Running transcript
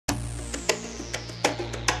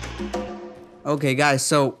Okay, guys,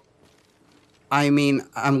 so I'm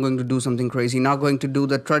going to do something crazy. Not going to do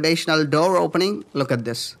the traditional door opening. Look at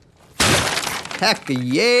this. Heck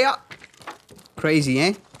yeah! Crazy,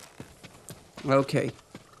 eh? Okay,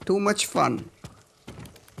 too much fun.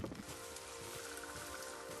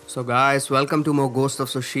 So, guys, welcome to more Ghost of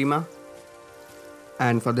Tsushima.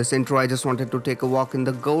 And for this intro, I just wanted to take a walk in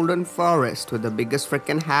the Golden Forest with the biggest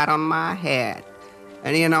freaking hat on my head.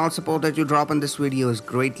 Any and all support that you drop on this video is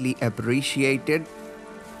greatly appreciated.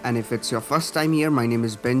 And if it's your first time here, my name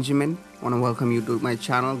is Benjamin. I want to welcome you to my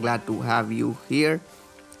channel. Glad to have you here.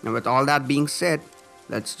 And with all that being said,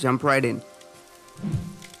 let's jump right in.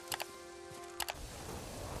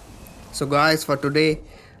 So guys, for today,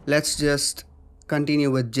 let's just continue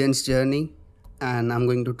with Jin's journey. And I'm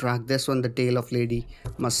going to track this one, the tale of Lady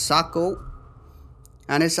Masako.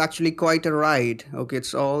 And it's actually quite a ride. Okay,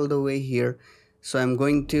 it's all the way here. So I'm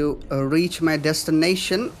going to reach my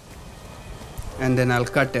destination. And then I'll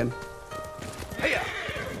cut in.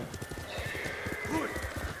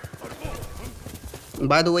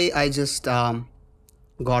 By the way, I just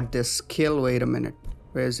got this skill. Wait a minute.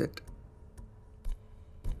 Where is it?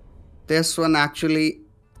 This one actually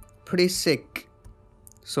pretty sick.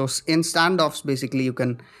 So in standoffs, basically you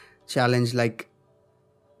can challenge like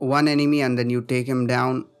one enemy and then you take him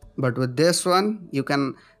down. But with this one, you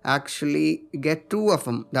can actually get two of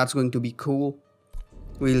them. That's going to be cool.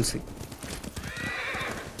 We'll see.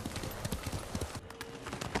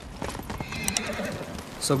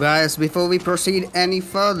 So guys, before we proceed any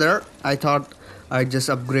further, I thought I'd just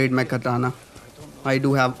upgrade my katana. I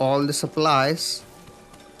do have all the supplies.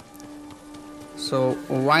 So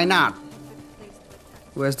why not?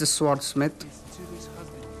 Where's the swordsmith?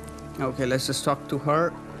 Okay, let's just talk to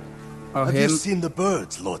her. Or Have him. you seen the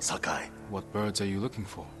birds, Lord Sakai? What birds are you looking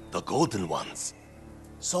for? The golden ones.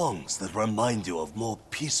 Songs that remind you of more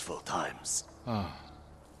peaceful times. Ah,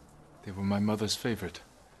 they were my mother's favorite.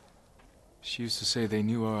 She used to say they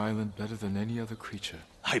knew our island better than any other creature.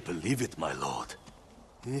 I believe it, my lord.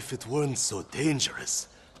 If it weren't so dangerous,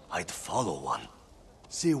 I'd follow one.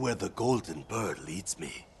 See where the golden bird leads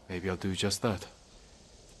me. Maybe I'll do just that.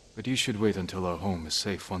 But you should wait until our home is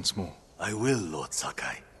safe once more. I will, Lord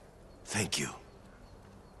Sakai. Thank you.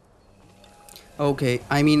 Okay,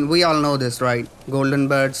 I mean, we all know this, right? Golden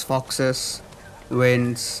birds, foxes,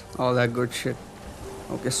 winds, all that good shit.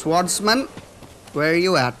 Okay, swordsman, where are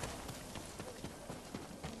you at?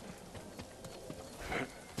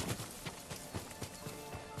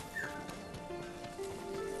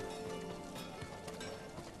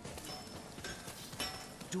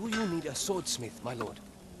 Do you need a swordsmith, my lord?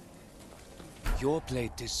 Your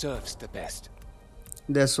blade deserves the best.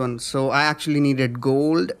 This one. So I actually needed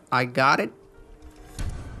gold. I got it.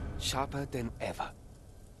 Sharper than ever.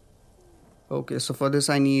 Okay, so for this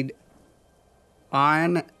I need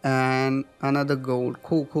iron and another gold.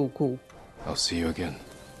 Cool, cool, cool. I'll see you again.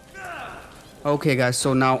 Okay guys,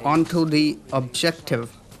 so now on to the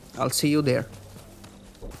objective. I'll see you there.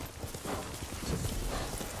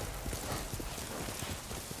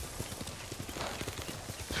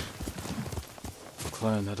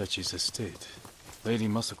 Clan Adachi's estate. Lady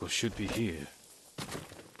Masako should be here.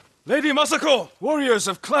 Lady Masako! Warriors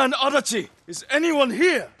of Clan Adachi! Is anyone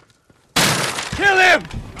here? Kill him!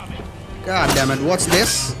 God damn it, what's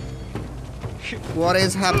this? What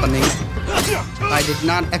is happening? I did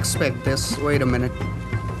not expect this. Wait a minute.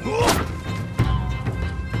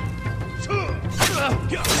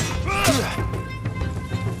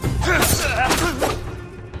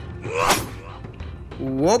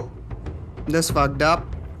 Whoop. This fucked up.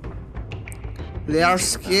 They are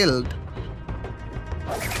skilled.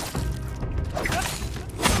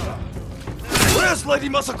 Where's Lady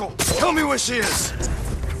Masako? Tell me where she is!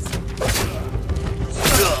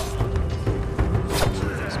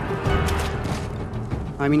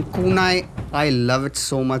 I mean, kunai, I love it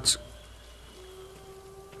so much.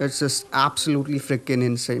 It's just absolutely freaking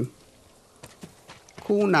insane.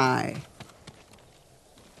 Kunai.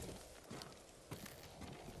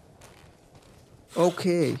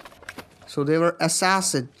 Okay. So they were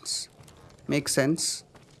assassins. Makes sense.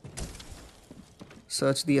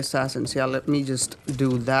 Search the assassins. Yeah, let me just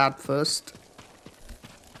do that first.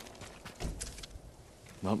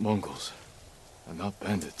 Not Mongols. And not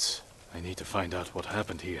bandits. I need to find out what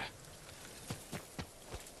happened here.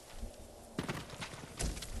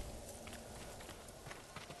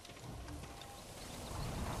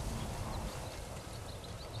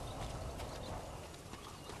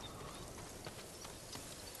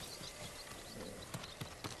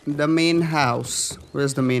 The main house.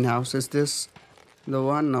 Where's the main house? Is this the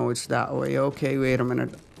one? No, it's that way. Okay, wait a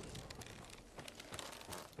minute.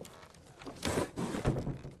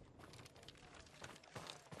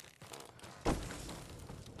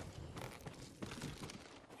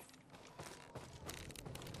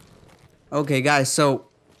 Okay, guys, so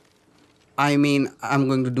I'm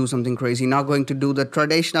going to do something crazy. Not going to do the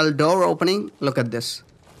traditional door opening. Look at this.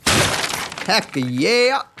 Heck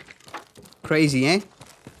yeah! Crazy, eh?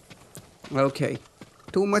 Okay.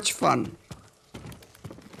 Too much fun.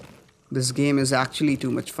 This game is actually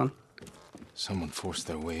too much fun. Someone forced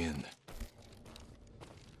their way in.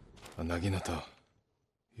 A naginata,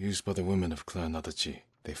 used by the women of Clan Adachi.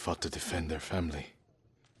 They fought to defend their family.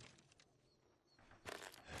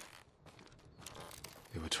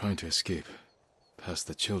 They were trying to escape, past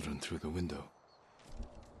the children through the window.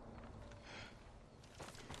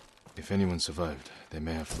 If anyone survived, they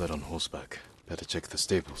may have fled on horseback. Better check the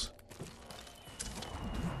stables.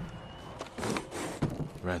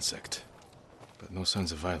 Ransacked, but no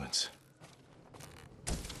signs of violence.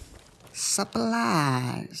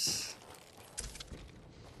 Supplies.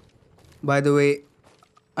 By the way,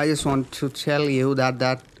 I just want to tell you that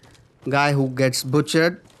that guy who gets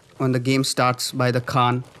butchered when the game starts by the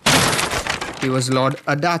Khan, he was Lord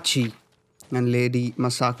Adachi, and Lady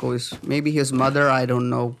Masako is maybe his mother, I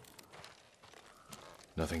don't know.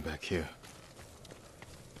 Nothing back here.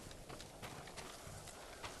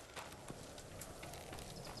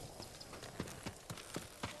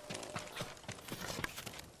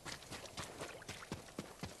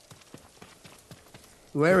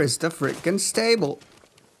 Where is the frickin' stable?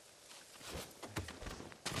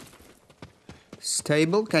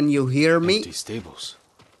 Stable, can you hear me? Empty stables.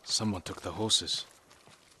 Someone took the horses.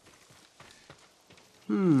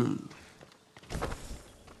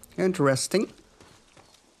 Interesting.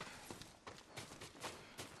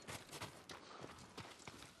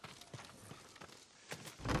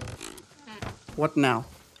 What now?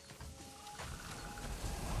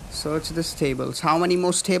 Search the stables. How many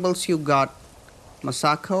more stables you got,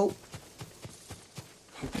 Masako?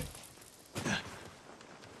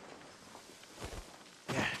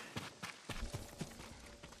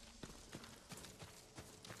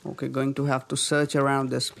 Okay, going to have to search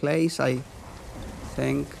around this place, I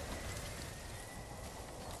think.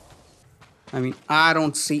 I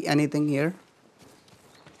don't see anything here.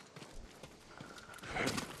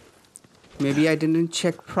 Maybe I didn't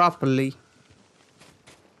check properly.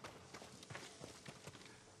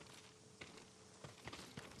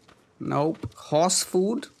 Nope. Horse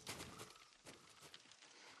food?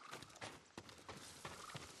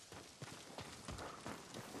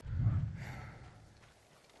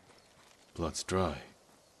 Blood's dry.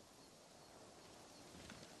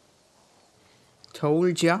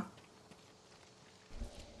 Told ya.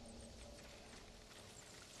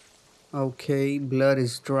 Okay, blood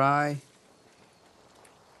is dry.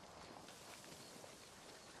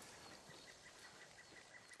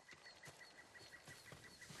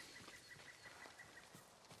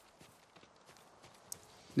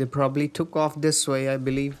 They probably took off this way, I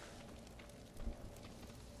believe.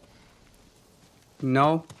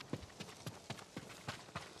 No.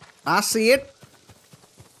 I see it.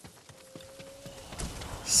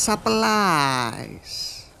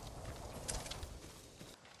 Supplies.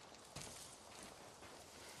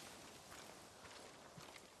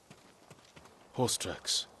 Horse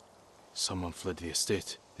tracks. Someone fled the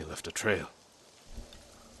estate. They left a trail.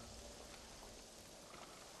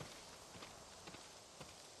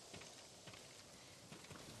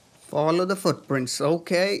 Follow the footprints.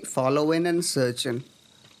 Okay, following and searching.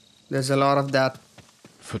 There's a lot of that.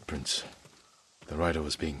 Footprints. The rider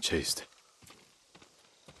was being chased.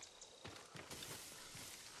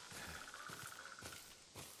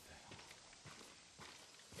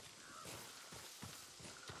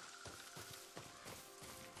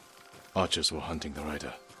 Archers were hunting the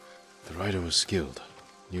rider. The rider was skilled,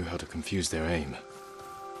 knew how to confuse their aim.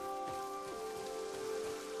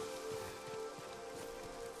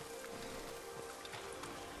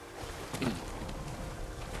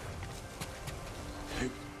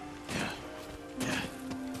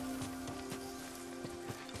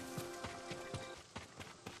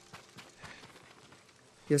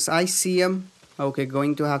 Yes, I see him. Okay,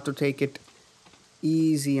 going to have to take it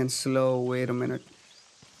easy and slow. Wait a minute.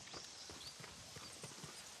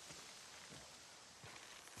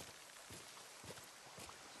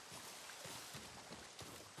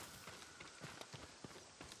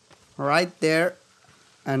 Right there.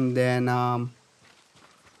 And then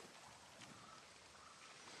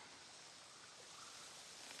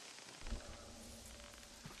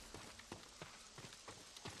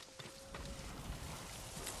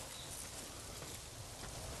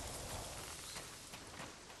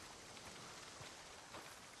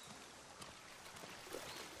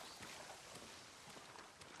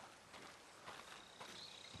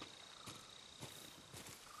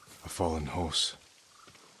A fallen horse.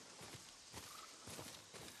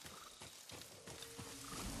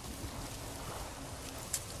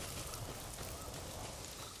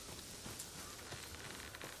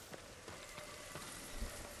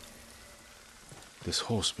 This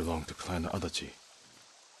horse belonged to Clan Adachi.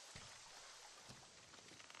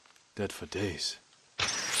 Dead for days.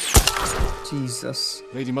 Jesus.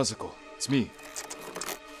 Lady Masako, it's me.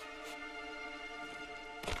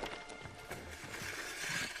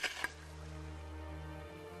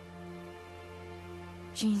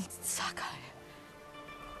 Jin Sakai.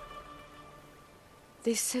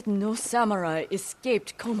 They said no samurai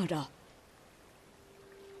escaped Komoda.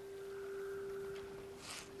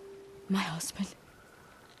 My husband.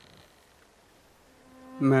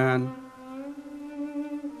 Man.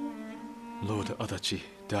 Lord Adachi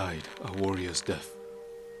died a warrior's death,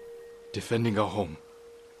 defending our home.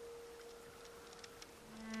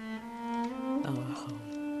 Our home.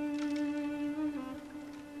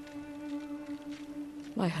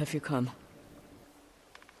 Why have you come?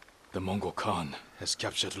 The Mongol Khan has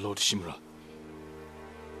captured Lord Shimura.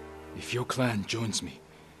 If your clan joins me,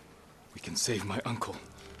 we can save my uncle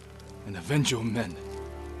and avenge your men.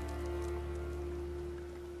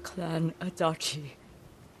 Clan Adachi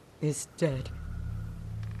is dead.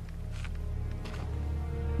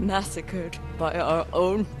 Massacred by our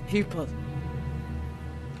own people.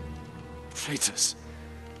 Traitors!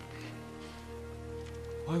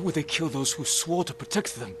 Why would they kill those who swore to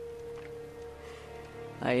protect them?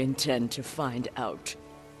 I intend to find out.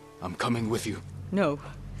 I'm coming with you. No,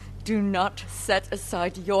 do not set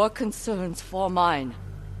aside your concerns for mine.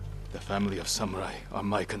 The family of samurai are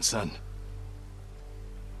my concern.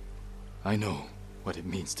 I know what it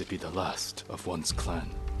means to be the last of one's clan.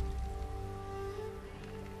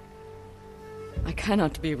 I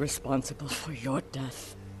cannot be responsible for your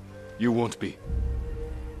death. You won't be.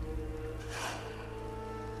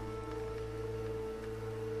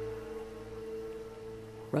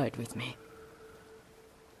 Ride with me.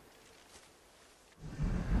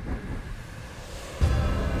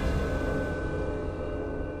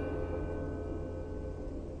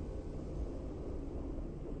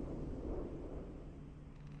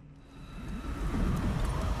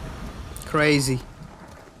 Crazy.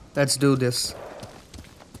 Let's do this.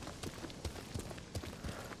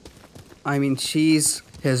 I mean, she's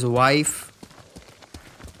his wife.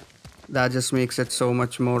 That just makes it so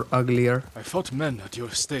much more uglier. I fought men at your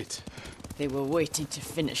estate. They were waiting to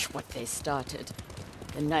finish what they started.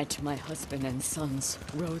 The night my husband and sons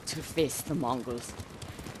rode to face the Mongols.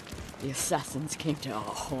 The assassins came to our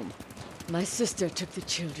home. My sister took the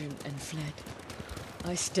children and fled.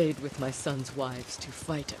 I stayed with my sons' wives to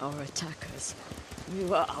fight our attackers. We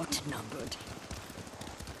were outnumbered.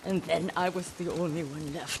 And then I was the only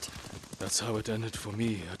one left. That's how it ended for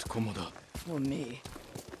me at Komoda. For me,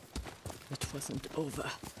 it wasn't over.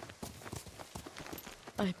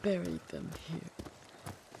 I buried them here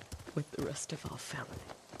with the rest of our family.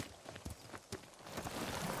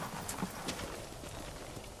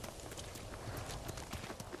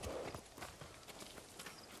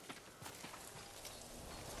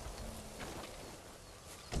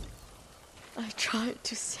 I tried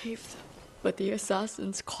to save them, but the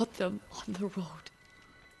assassins caught them on the road,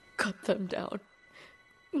 cut them down.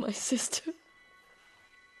 My sister,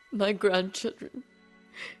 my grandchildren,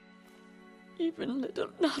 even little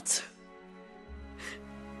Natsu.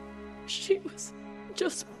 She was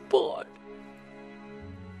just born.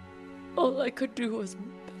 All I could do was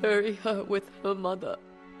bury her with her mother.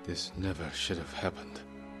 This never should have happened.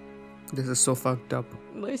 This is so fucked up.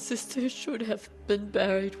 My sister should have been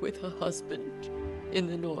buried with her husband in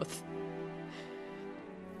the north.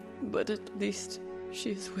 But at least she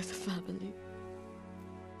is with family.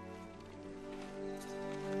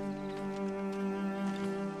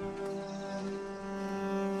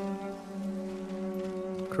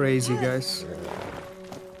 Crazy, guys.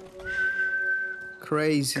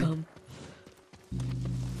 Crazy. Come.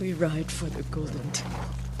 We ride for the Golden Temple.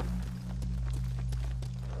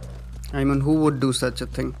 I mean, who would do such a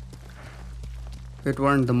thing? It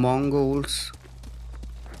weren't the Mongols.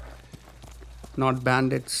 Not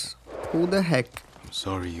bandits. Who the heck? I'm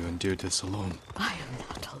sorry you endured this alone. I am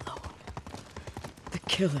not alone. The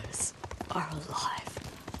killers are alive.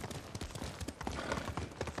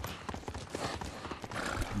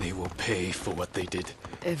 They will pay for what they did.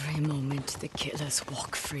 Every moment the killers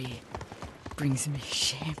walk free brings me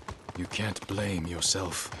shame. You can't blame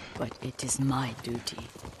yourself. But it is my duty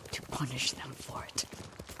to punish them for it.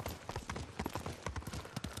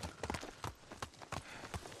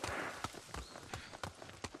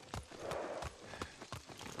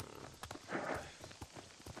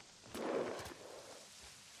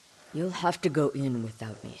 You'll have to go in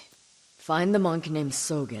without me. Find the monk named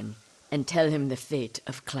Sogen and tell him the fate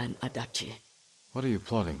of Clan Adachi. What are you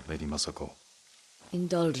plotting, Lady Masako?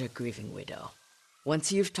 Indulge a grieving widow.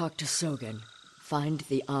 Once you've talked to Sogen, Find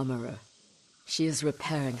the armorer. She is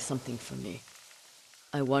repairing something for me.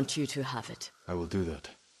 I want you to have it. I will do that.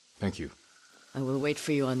 Thank you. I will wait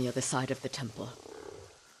for you on the other side of the temple.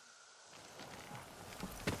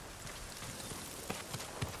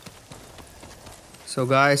 So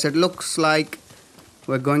guys, it looks like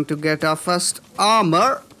we're going to get our first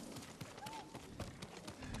armor.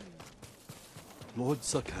 Lord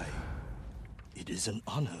Sakai, it is an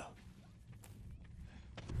honor.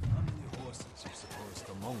 How many horses do you suppose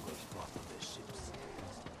the Mongols brought on their ships?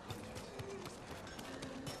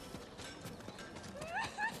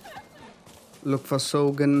 Look for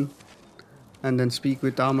Sogen and then speak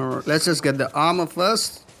with armor. Let's just get the armor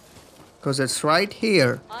first, because it's right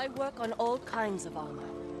here. I work on all kinds of armor.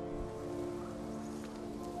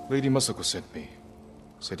 Lady Masako sent me.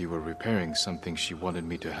 Said you were repairing something she wanted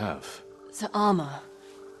me to have. The armor.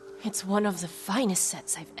 It's one of the finest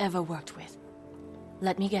sets I've ever worked with.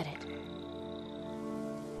 Let me get it.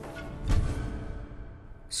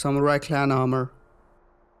 Samurai clan armor.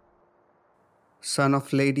 Son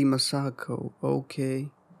of Lady Masako.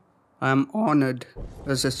 Okay. I'm honored.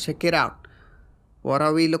 Let's just check it out. What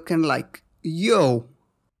are we looking like? Yo!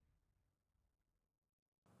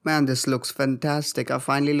 Man, this looks fantastic. I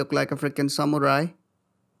finally look like a freaking samurai.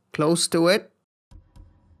 Close to it.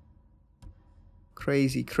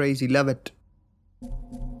 Crazy, crazy. Love it.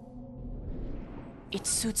 It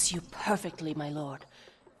suits you perfectly, my lord.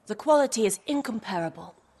 The quality is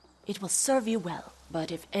incomparable. It will serve you well,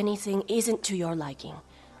 but if anything isn't to your liking,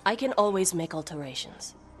 I can always make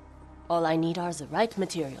alterations. All I need are the right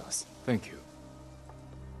materials. Thank you.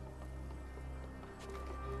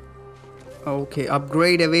 Okay,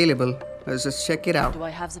 upgrade available. Let's just check it out. Do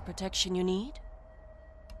I have the protection you need?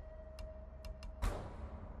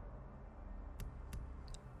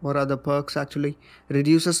 What are the perks actually?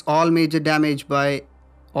 Reduces all damage by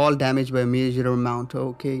a major amount.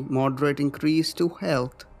 Okay, moderate increase to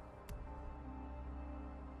health.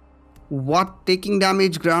 What? Taking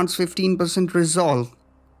damage grants 15% resolve.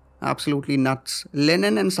 Absolutely nuts.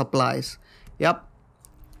 Linen and supplies. Yep,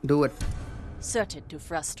 do it. Certain to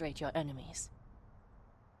frustrate your enemies.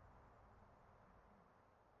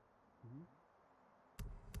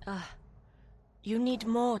 You need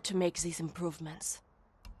more to make these improvements.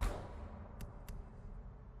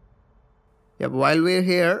 Yep, while we're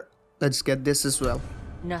here, let's get this as well.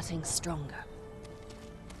 Nothing stronger.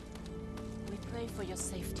 We pray for your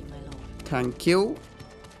safety, my lord. Thank you.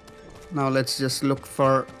 Now let's just look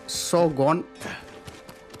for Sojin.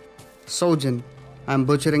 I'm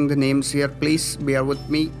butchering the names here. Please bear with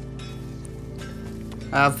me.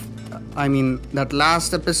 That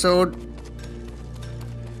last episode,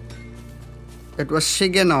 it was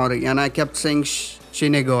Shigenori and I kept saying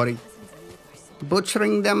Shinigori.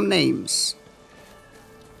 Butchering them names.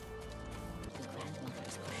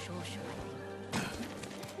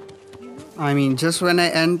 Just when I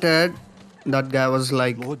entered, that guy was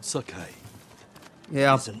like, Lord Sakai,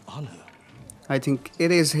 yeah, it's an honor. I think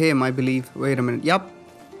it is him, I believe. Wait a minute. Yup.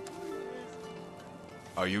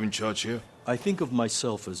 Are you in charge here? I think of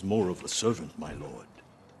myself as more of a servant, my lord.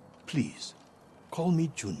 Please, call me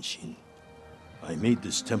Junshin. I made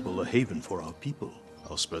this temple a haven for our people.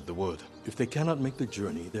 I'll spread the word. If they cannot make the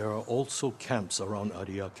journey, there are also camps around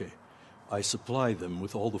Ariake. I supply them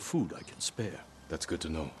with all the food I can spare. That's good to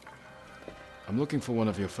know. I'm looking for one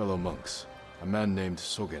of your fellow monks, a man named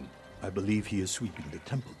Sogen. I believe he is sweeping the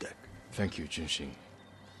temple deck. Thank you, Junshin.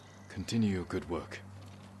 Continue your good work.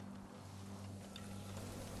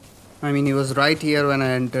 He was right here when I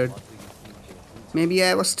entered. Maybe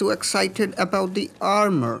I was too excited about the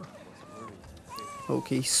armor.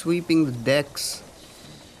 Okay, sweeping the decks.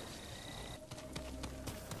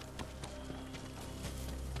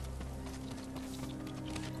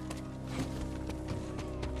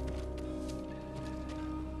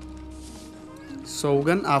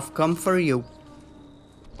 Sogen, I've come for you.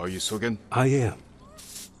 Are you Sogen? I am.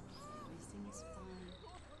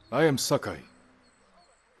 I am Sakai.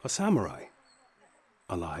 A samurai.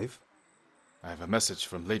 Alive? I have a message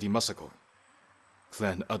from Lady Masako.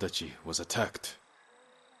 Clan Adachi was attacked.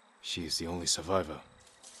 She is the only survivor.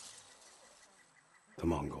 The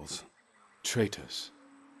Mongols. Traitors.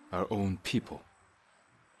 Our own people.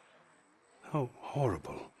 How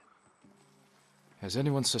horrible. Has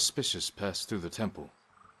anyone suspicious passed through the temple?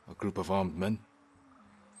 A group of armed men?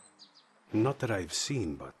 Not that I've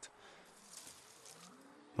seen, but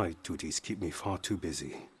my duties keep me far too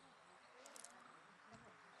busy.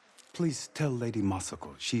 Please tell Lady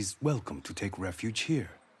Masako she's welcome to take refuge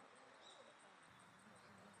here.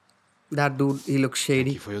 That dude, he looks Thank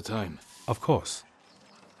shady. you for your time. Of course.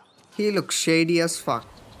 He looks shady as fuck.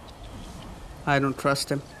 I don't trust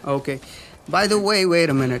him. Okay. By the way, wait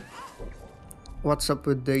a minute. What's up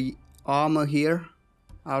with the armor here?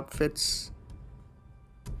 Outfits.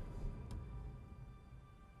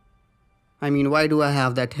 I mean, why do I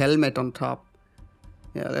have that helmet on top?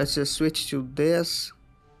 Yeah, let's just switch to this.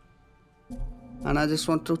 And I just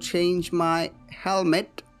want to change my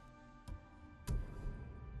helmet.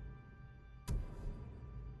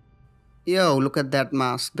 Yo, look at that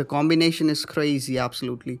mask. The combination is crazy,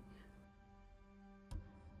 absolutely.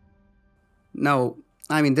 No,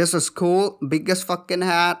 I mean, this is cool. Biggest fucking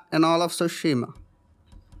hat in all of Tsushima.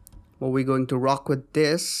 But we're going to rock with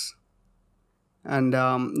this. And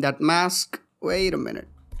that mask. Wait a minute.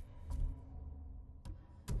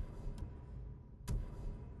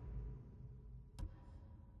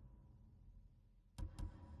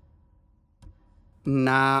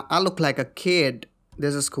 Nah, I look like a kid.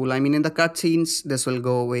 This is cool. I mean, in the cutscenes, this will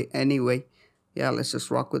go away anyway. Yeah, let's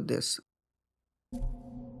just rock with this.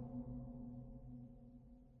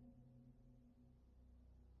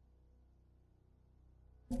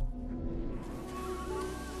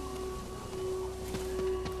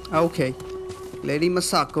 Okay, Lady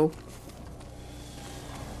Masako.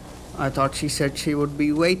 I thought she said she would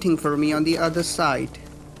be waiting for me on the other side.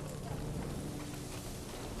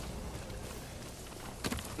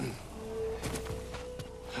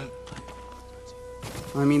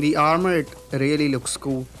 I mean, the armor, it really looks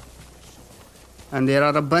cool. And there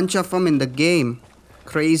are a bunch of them in the game.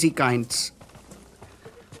 Crazy kinds.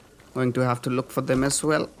 Going to have to look for them as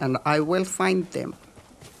well, and I will find them.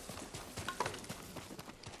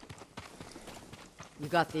 You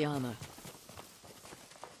got the armor.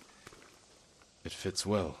 It fits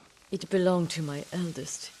well. It belonged to my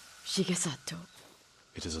eldest, Shigesato.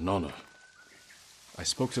 It is an honor. I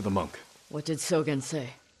spoke to the monk. What did Sogen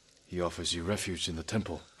say? He offers you refuge in the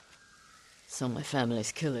temple. So my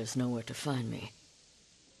family's killers know where to find me.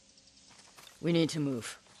 We need to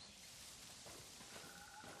move.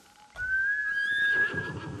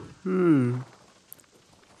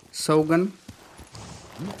 Sogen.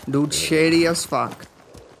 Dude, shady as fuck.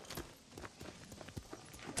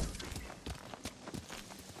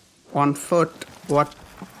 On foot. What?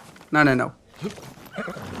 No.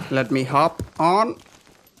 Let me hop on.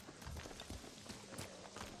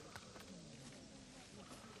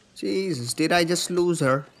 Jesus, did I just lose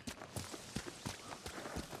her?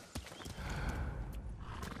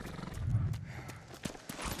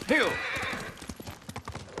 Hail!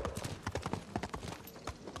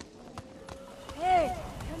 Hey,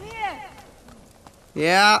 come here!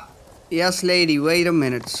 Yeah. Yes, lady. Wait a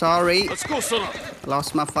minute. Sorry. Let's go, Sona!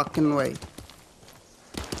 Lost my fucking way.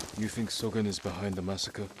 You think Sogen is behind the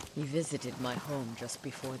massacre? He visited my home just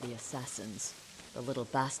before the assassins. The little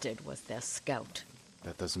bastard was their scout.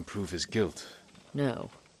 That doesn't prove his guilt. No,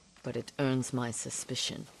 but it earns my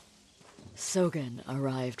suspicion. Sogen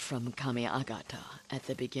arrived from Kamiagata at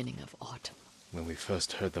the beginning of autumn. When we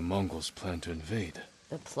first heard the Mongols plan to invade.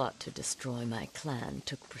 The plot to destroy my clan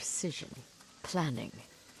took precision, planning.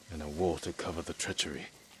 And a war to cover the treachery.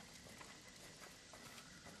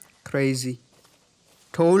 Crazy.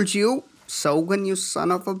 Told you, Sogen, you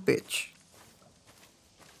son of a bitch.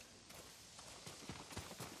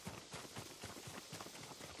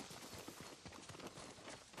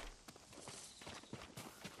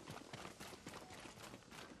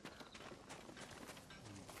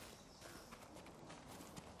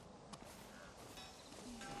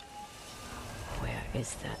 Where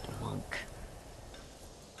is that monk?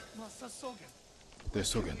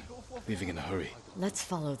 There's Sogen, leaving in a hurry. Let's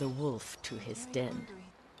follow the wolf to his den.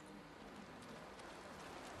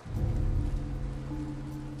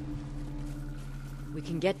 We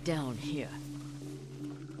can get down here.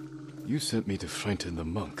 You sent me to frighten the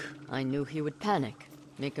monk. I knew he would panic,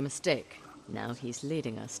 make a mistake. Now he's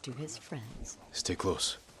leading us to his friends. Stay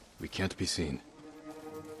close. We can't be seen.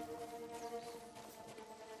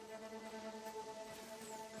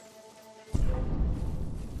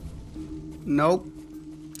 Nope.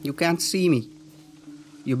 You can't see me.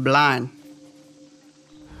 You're blind.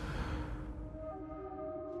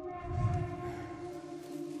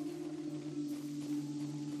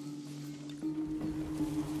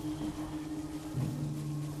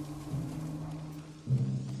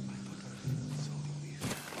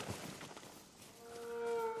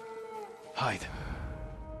 Hide.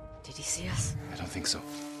 Did he see us? I don't think so.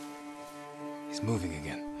 He's moving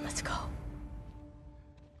again. Let's go.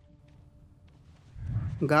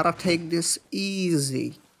 Gotta take this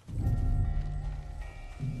easy.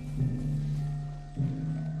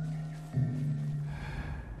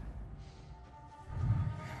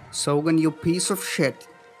 Sogen, you piece of shit.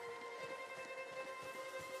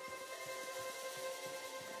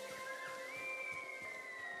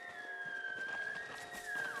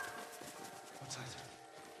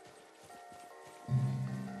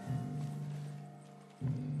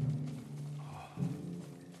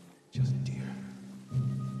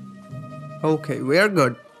 Okay, we're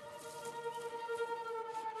good.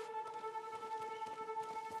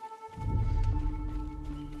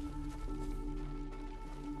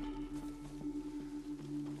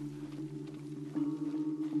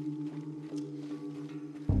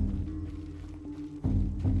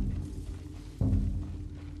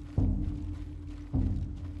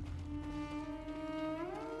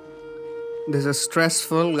 This is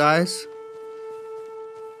stressful, guys.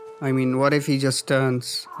 I mean, what if he just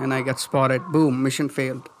turns and I get spotted? Boom, mission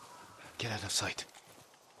failed. Get out of sight.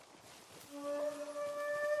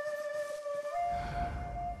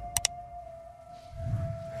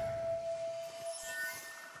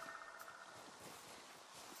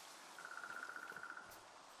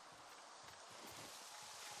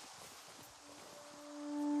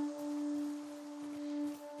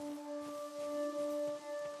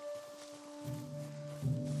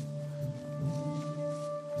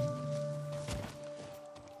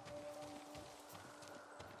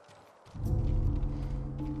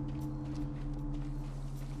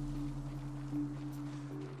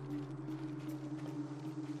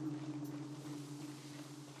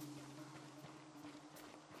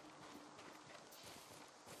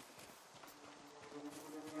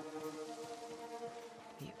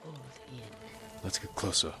 The old inn. Let's get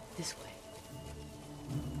closer. This way.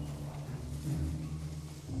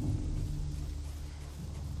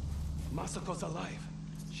 Masako's alive.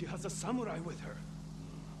 She has a samurai with her.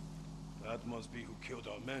 That must be who killed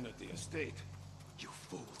our men at the estate. You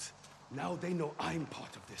fools. Now they know I'm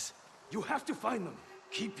part of this. You have to find them.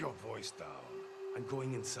 Keep your voice down. I'm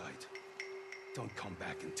going inside. Don't come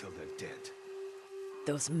back until they're dead.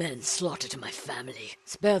 Those men slaughtered my family.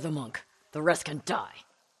 Spare the monk. The rest can die.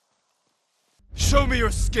 Show me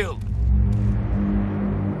your skill!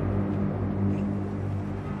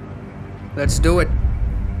 Let's do it.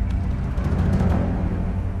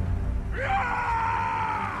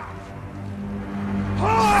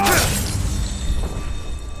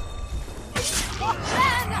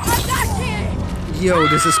 Yo,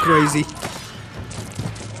 this is crazy.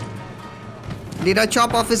 Did I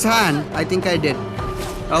chop off his hand? I think I did.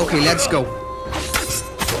 Okay, let's go.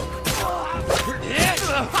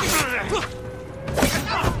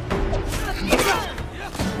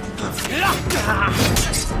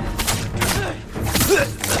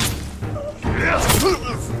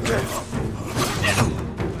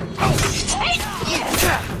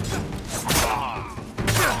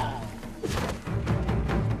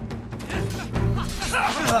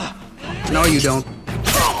 No, you don't.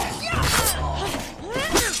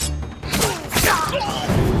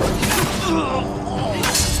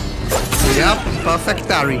 Yep, perfect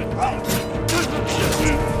parry.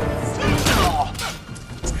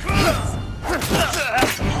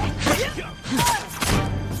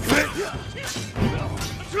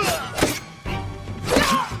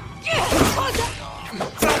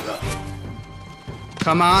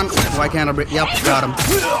 Come on, why can't I break? Yep, got him.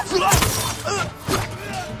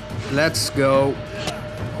 Let's go.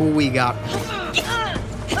 Who we got?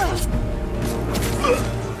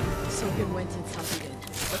 Sogan went inside the inn.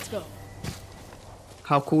 Let's go.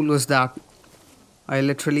 How cool was that? I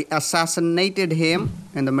literally assassinated him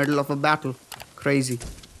in the middle of a battle. Crazy.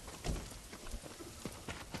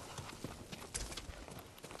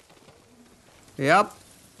 Yep.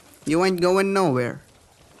 You ain't going nowhere.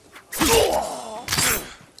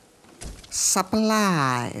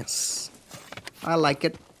 Supplies. I like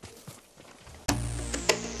it.